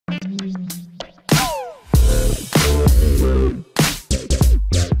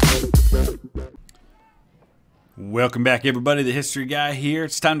Welcome back, everybody. The History Guy here.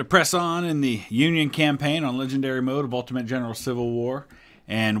 It's time to press on in the Union campaign on Legendary Mode of Ultimate General Civil War.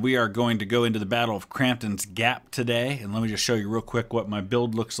 And we are going to go into the Battle of Crampton's Gap today. And let me just show you real quick what my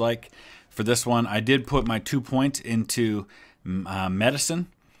build looks like for this one. I did put my 2 points into medicine,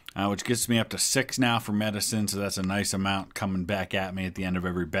 which gets me up to 6 now for medicine. So that's a nice amount coming back at me at the end of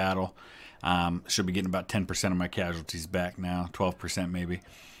every battle. Should be getting about 10% of my casualties back now, 12% maybe.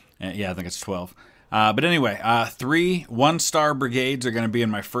 Yeah, I think it's 12. But anyway, 3 one-star brigades are going to be in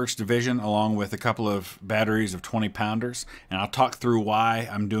my first division, along with a couple of batteries of 20-pounders. And I'll talk through why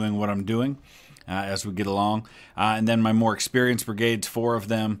I'm doing what I'm doing as we get along. And then my more experienced brigades, 4 of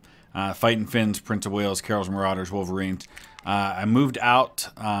them, Fighting Finns, Prince of Wales, Carol's Marauders, Wolverines. I moved out,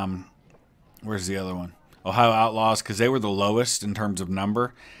 where's the other one? Ohio Outlaws, because they were the lowest in terms of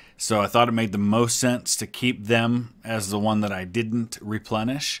number. So I thought it made the most sense to keep them as the one that I didn't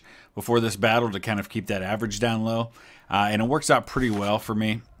replenish before this battle to kind of keep that average down low. And it works out pretty well for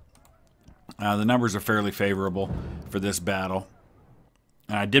me. The numbers are fairly favorable for this battle.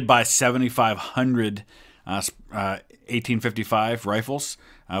 And I did buy 7,500 1855 rifles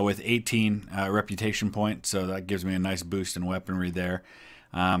with 18 reputation points, so that gives me a nice boost in weaponry there.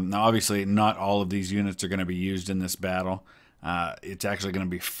 Now, obviously, not all of these units are going to be used in this battle. It's actually going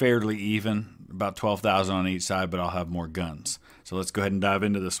to be fairly even, about 12,000 on each side, but I'll have more guns. So let's go ahead and dive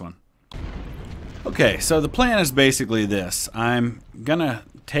into this one. Okay, so the plan is basically this. I'm going to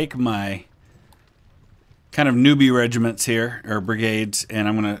take my kind of newbie regiments here, or brigades, and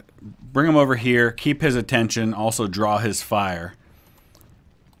I'm going to bring them over here, keep his attention, also draw his fire.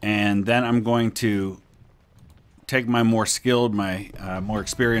 And then I'm going to take my more skilled, my more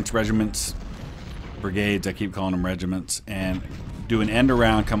experienced regiments, brigades, I keep calling them regiments, and do an end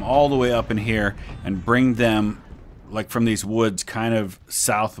around, come all the way up in here, and bring them like from these woods kind of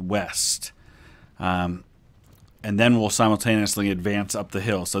southwest. And then we'll simultaneously advance up the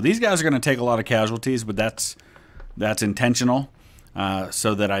hill. So these guys are going to take a lot of casualties, but that's intentional,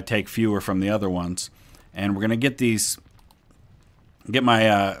 so that I take fewer from the other ones. And we're going to get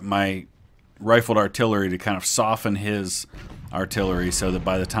my rifled artillery to kind of soften his artillery, so that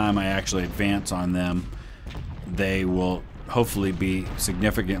by the time I actually advance on them, they will hopefully be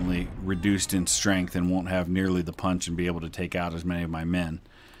significantly reduced in strength and won't have nearly the punch and be able to take out as many of my men,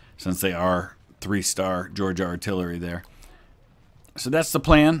 since they are 3-star Georgia artillery there. So that's the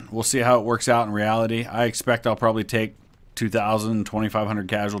plan. We'll see how it works out in reality. I expect I'll probably take 2,000, 2,500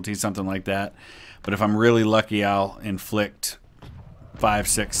 casualties, something like that. But if I'm really lucky, I'll inflict 5,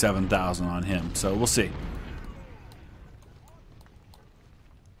 6, 7,000 on him. So we'll see.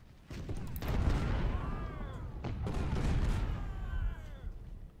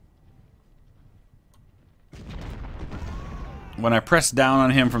 When I press down on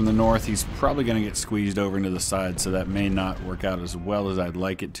him from the north, he's probably going to get squeezed over into the side, so that may not work out as well as I'd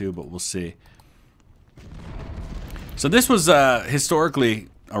like it to, but we'll see. So this was historically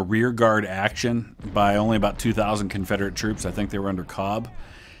a rear guard action by only about 2,000 Confederate troops. I think they were under Cobb.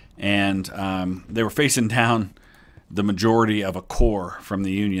 And they were facing down the majority of a corps from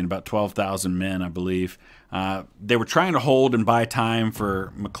the Union, about 12,000 men, I believe. They were trying to hold and buy time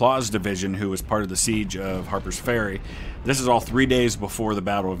for McLaw's division, who was part of the siege of Harper's Ferry. This is all 3 days before the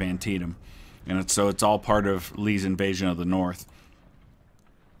Battle of Antietam, and so it's all part of Lee's invasion of the North.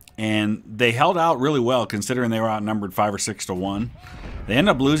 And they held out really well, considering they were outnumbered 5 or 6 to 1. They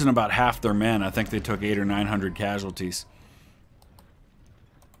ended up losing about half their men. I think they took 800 or 900 casualties.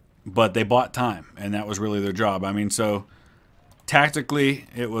 But they bought time, and that was really their job. I mean, so tactically,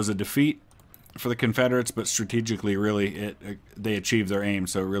 it was a defeat for the Confederates, but strategically, really, they achieved their aim,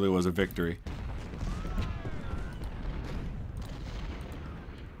 so it really was a victory.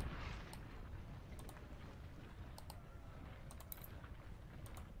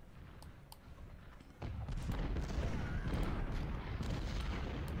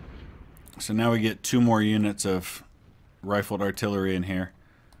 So now we get 2 more units of rifled artillery in here.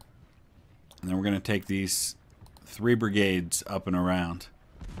 And then we're going to take these 3 brigades up and around.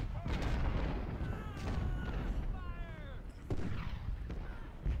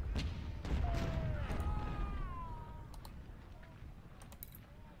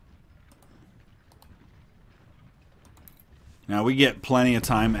 Now we get plenty of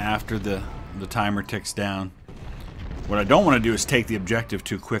time after the timer ticks down. What I don't want to do is take the objective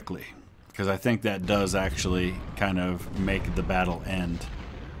too quickly, because I think that does actually kind of make the battle end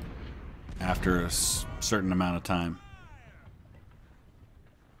after a certain amount of time.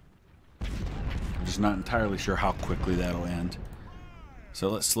 I'm just not entirely sure how quickly that'll end. So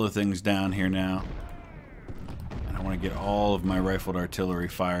let's slow things down here now. And I want to get all of my rifled artillery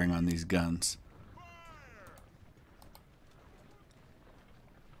firing on these guns.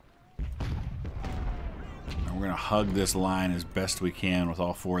 And we're going to hug this line as best we can with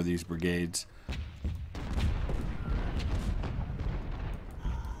all 4 of these brigades.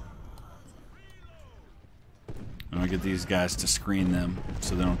 I'm going to get these guys to screen them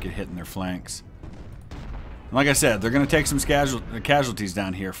so they don't get hit in their flanks. And like I said, they're going to take some casualties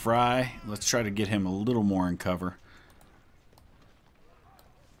down here. Fry, let's try to get him a little more in cover.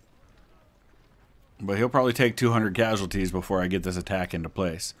 But he'll probably take 200 casualties before I get this attack into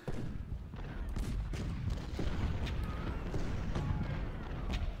place.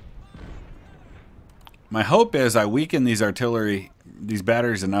 My hope is I weaken these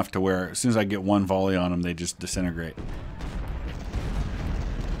batteries enough to where as soon as I get one volley on them, they just disintegrate.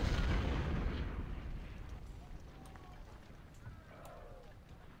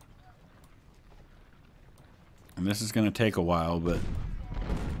 And this is going to take a while, but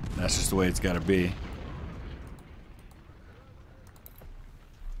that's just the way it's got to be.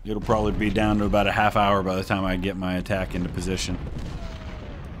 It'll probably be down to about a half hour by the time I get my attack into position.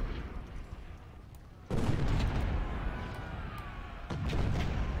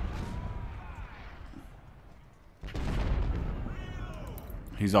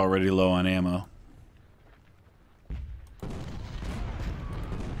 He's already low on ammo.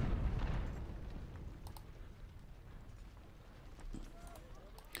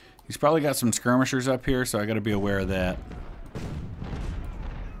 He's probably got some skirmishers up here, so I got to be aware of that.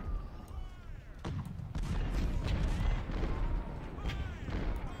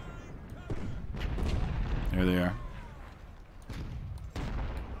 There they are.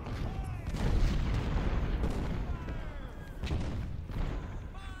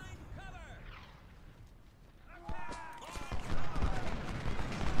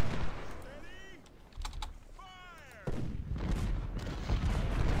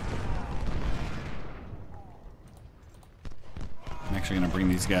 I'm actually going to bring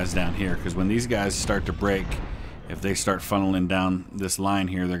these guys down here, because when these guys start to break, if they start funneling down this line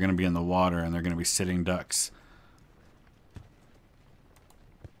here, they're going to be in the water and they're going to be sitting ducks.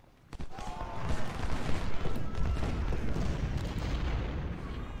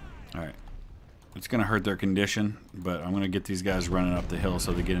 Alright. It's going to hurt their condition, but I'm going to get these guys running up the hill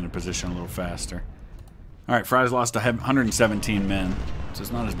so they get into position a little faster. Alright, Fry's lost 117 men, so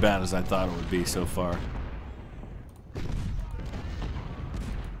it's not as bad as I thought it would be so far.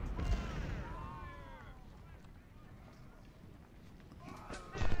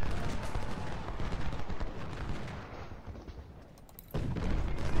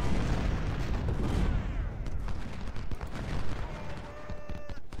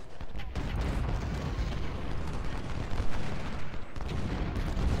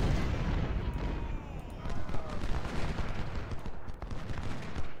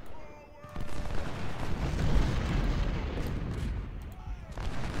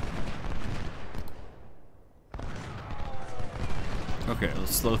 Okay,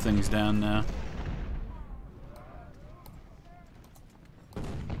 let's slow things down now.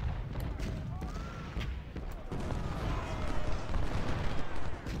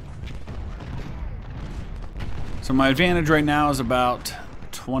 So my advantage right now is about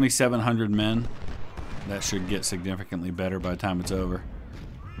 2,700 men. That should get significantly better by the time it's over.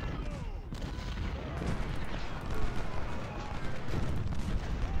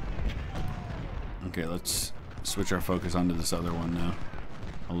 Okay, let's switch our focus onto this other one now.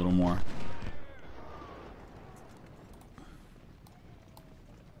 A little more.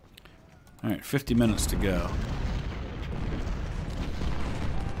 Alright, 50 minutes to go.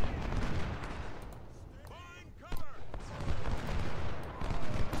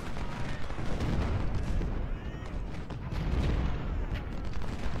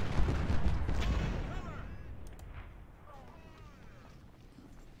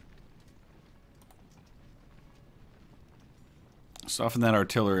 Soften that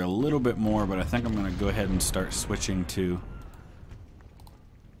artillery a little bit more, but I think I'm going to go ahead and start switching to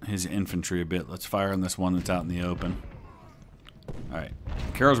his infantry a bit. Let's fire on this one that's out in the open. Alright,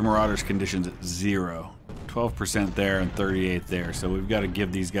 Carroll's Marauders conditions at 0. 12% there and 38 there, so we've got to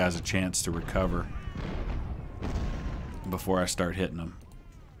give these guys a chance to recover before I start hitting them.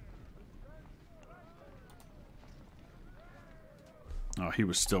 Oh, he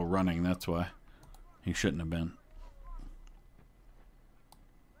was still running, that's why. He shouldn't have been.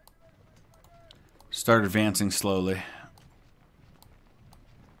 Start advancing slowly.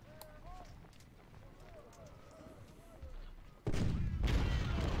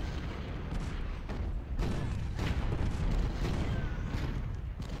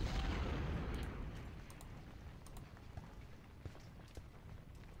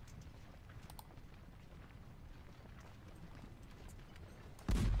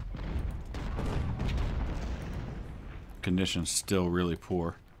 Conditions still really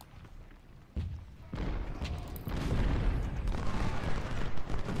poor.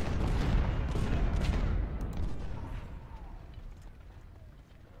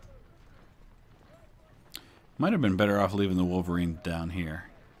 Might have been better off leaving the Wolverine down here.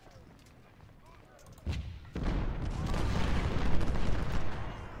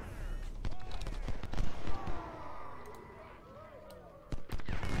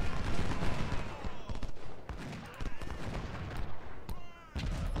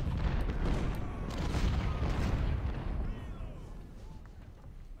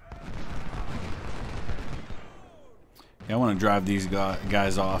 I want to drive these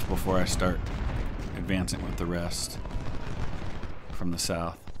guys off before I start advancing with the rest from the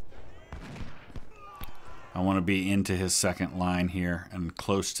south. I want to be into his second line here and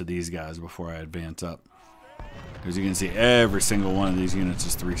close to these guys before I advance up. As you can see, every single one of these units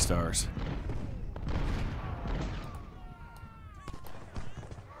is 3 stars.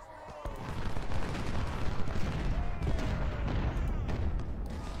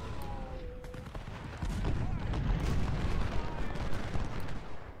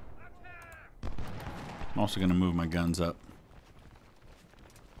 I'm also going to move my guns up.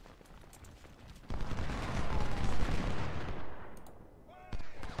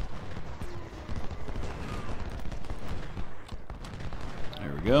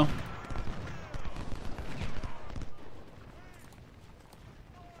 There we go.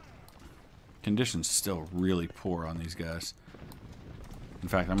 Conditions still really poor on these guys. In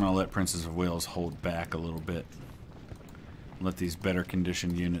fact, I'm going to let Princess of Wales hold back a little bit. Let these better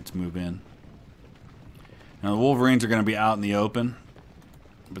conditioned units move in. Now the Wolverines are going to be out in the open,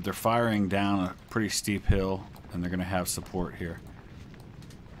 but they're firing down a pretty steep hill, and they're going to have support here.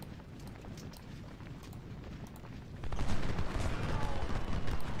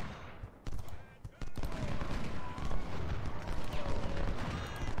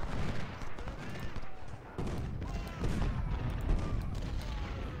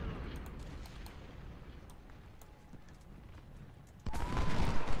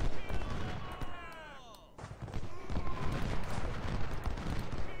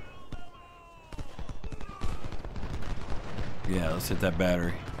 Yeah, let's hit that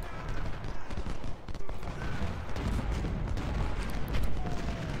battery.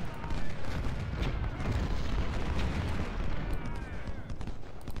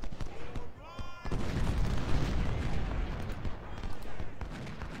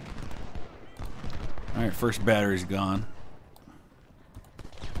 Alright, first battery's gone.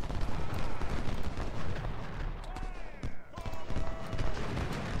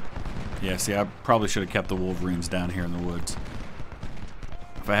 Yeah, see, I probably should have kept the Wolverines down here in the woods.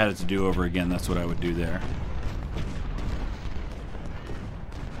 If I had it to do over again, that's what I would do there.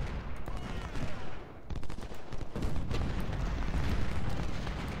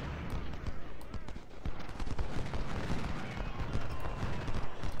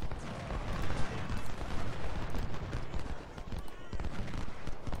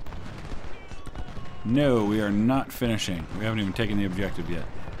 No, we are not finishing. We haven't even taken the objective yet.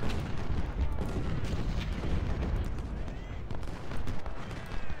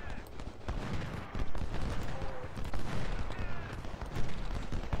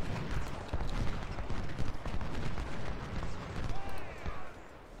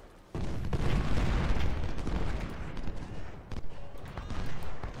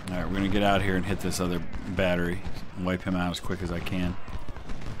 Alright, we're going to get out here and hit this other battery and wipe him out as quick as I can.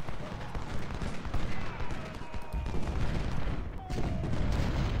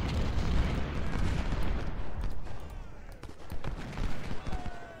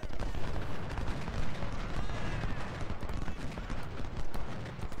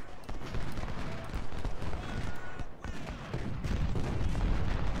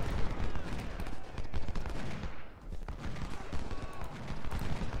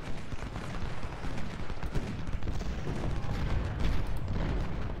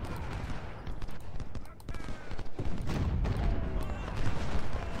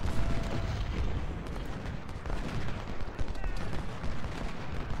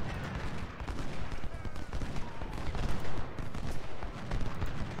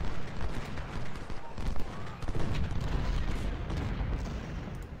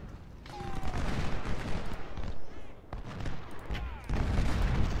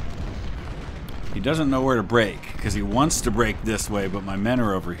 He doesn't know where to break because he wants to break this way, but my men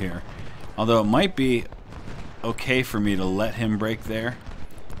are over here. Although it might be okay for me to let him break there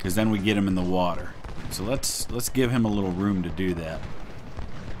because then we get him in the water. So let's give him a little room to do that.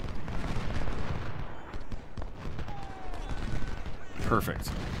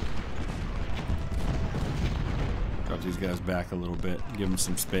 Perfect. Drop drop these guys back a little bit, give them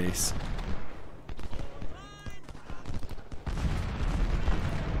some space.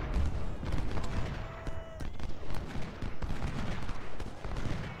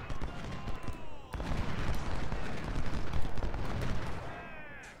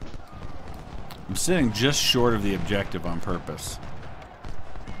 I'm sitting just short of the objective on purpose.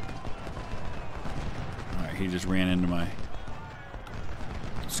 Alright, he just ran into my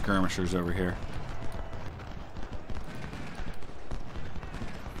skirmishers over here.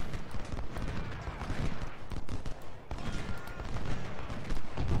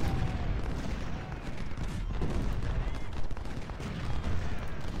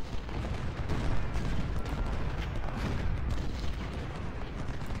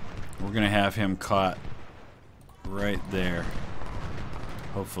 We're going to have him caught right there,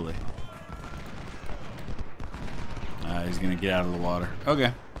 hopefully. He's going to get out of the water.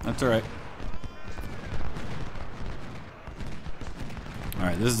 Okay, that's alright.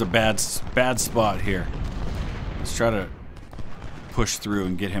 Alright, this is a bad spot here. Let's try to push through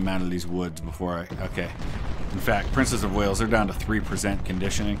and get him out of these woods before I... Okay. In fact, Princess of Wales, they're down to 3%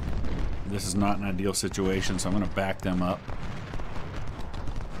 conditioning. This is not an ideal situation, so I'm going to back them up.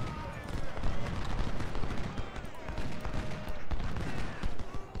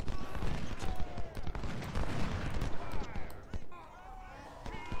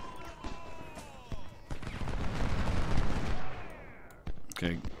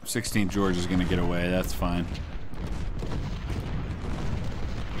 Okay, 16th George is going to get away. That's fine.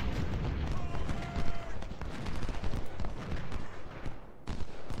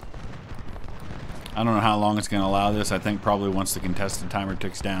 I don't know how long it's going to allow this. I think probably once the contested timer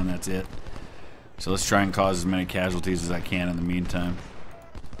ticks down, that's it. So let's try and cause as many casualties as I can in the meantime.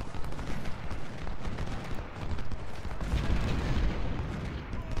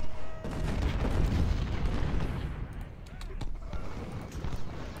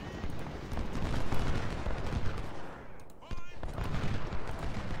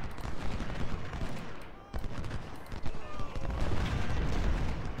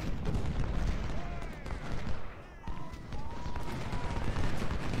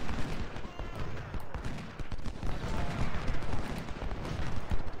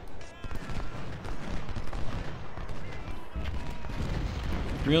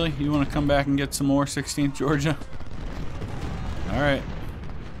 Really? You want to come back and get some more 16th Georgia? Alright.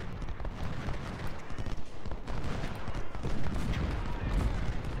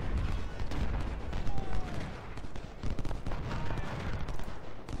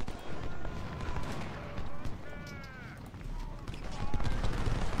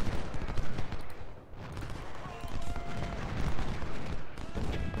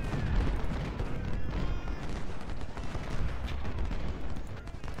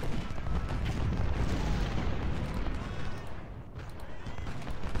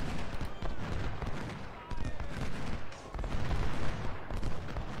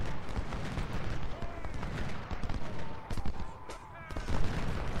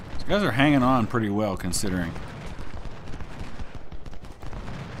 You guys are hanging on pretty well considering.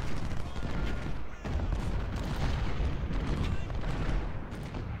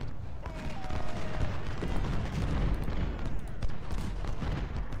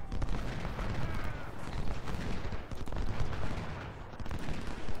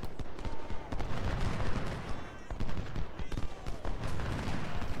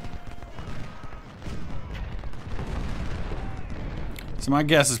 So my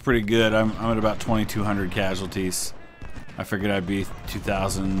guess is pretty good. I'm at about 2,200 casualties. I figured I'd be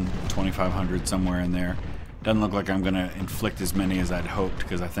 2,000, 2,500, somewhere in there. Doesn't look like I'm going to inflict as many as I'd hoped,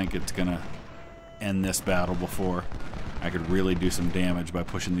 because I think it's going to end this battle before I could really do some damage by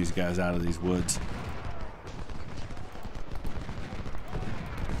pushing these guys out of these woods.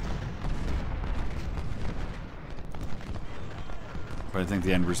 But I think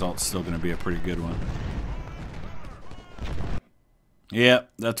the end result's still going to be a pretty good one. Yeah,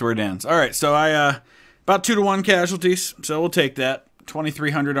 that's where it ends. All right, so I about 2-to-1 casualties, so we'll take that.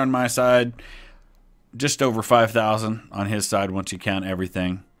 2,300 on my side, just over 5,000 on his side once you count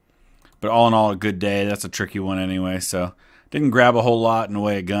everything. But all in all, a good day. That's a tricky one anyway, so didn't grab a whole lot in the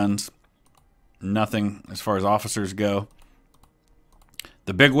way of guns. Nothing as far as officers go.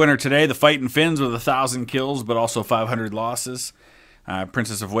 The big winner today, the Fightin' Finns with 1,000 kills, but also 500 losses.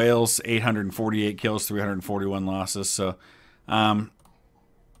 Princess of Wales, 848 kills, 341 losses. So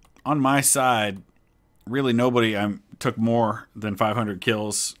on my side, really nobody took more than 500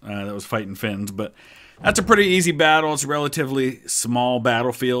 kills. That was Fightin' Finns, but that's a pretty easy battle. It's a relatively small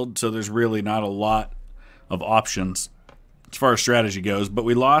battlefield, so there's really not a lot of options as far as strategy goes. But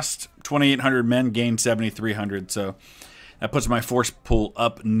we lost 2,800 men, gained 7,300. So that puts my force pool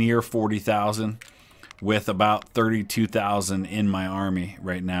up near 40,000 with about 32,000 in my army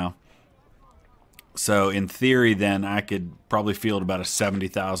right now. So in theory, then, I could probably field about a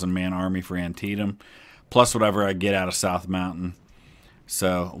 70,000 man army for Antietam, plus whatever I get out of South Mountain.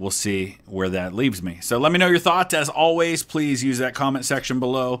 So we'll see where that leaves me. So let me know your thoughts. As always, please use that comment section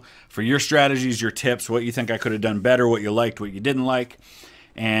below for your strategies, your tips, what you think I could have done better, what you liked, what you didn't like.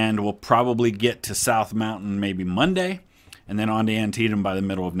 And we'll probably get to South Mountain maybe Monday, and then on to Antietam by the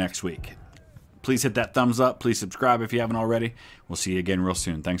middle of next week. Please hit that thumbs up. Please subscribe if you haven't already. We'll see you again real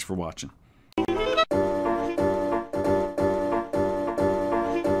soon. Thanks for watching.